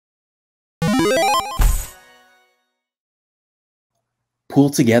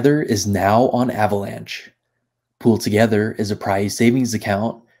PoolTogether is now on Avalanche. PoolTogether is a prize savings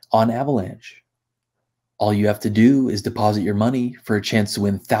account on Avalanche. All you have to do is deposit your money for a chance to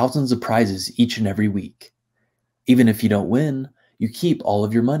win thousands of prizes each and every week. Even if you don't win, you keep all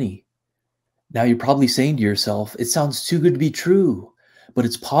of your money. Now you're probably saying to yourself, it sounds too good to be true, but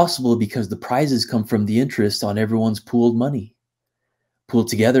it's possible because the prizes come from the interest on everyone's pooled money.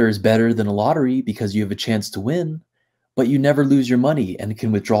 PoolTogether is better than a lottery because you have a chance to win, but you never lose your money and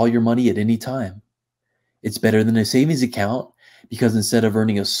can withdraw your money at any time. It's better than a savings account because instead of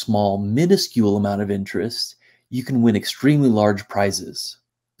earning a small, minuscule amount of interest, you can win extremely large prizes.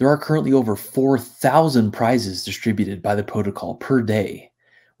 There are currently over 4,000 prizes distributed by the protocol per day,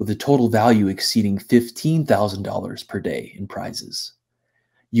 with a total value exceeding $15,000 per day in prizes.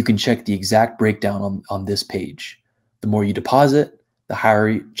 You can check the exact breakdown on this page. The more you deposit, the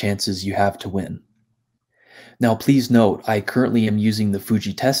higher chances you have to win. Now, please note, I currently am using the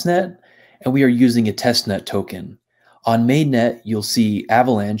Fuji testnet, and we are using a testnet token. On mainnet, you'll see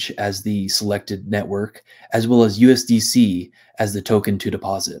Avalanche as the selected network, as well as USDC as the token to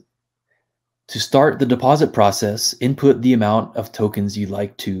deposit. To start the deposit process, input the amount of tokens you'd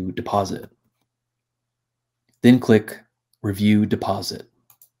like to deposit. Then click Review Deposit.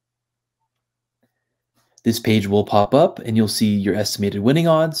 This page will pop up and you'll see your estimated winning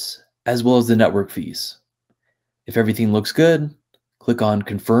odds, as well as the network fees. If everything looks good, click on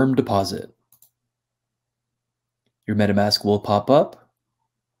Confirm Deposit. Your MetaMask will pop up.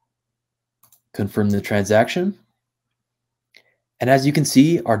 Confirm the transaction. And as you can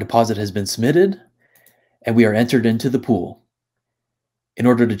see, our deposit has been submitted and we are entered into the pool. In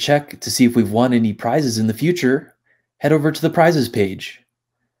order to check to see if we've won any prizes in the future, head over to the prizes page.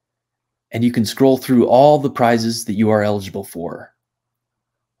 And you can scroll through all the prizes that you are eligible for.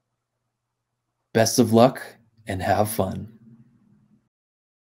 Best of luck and have fun.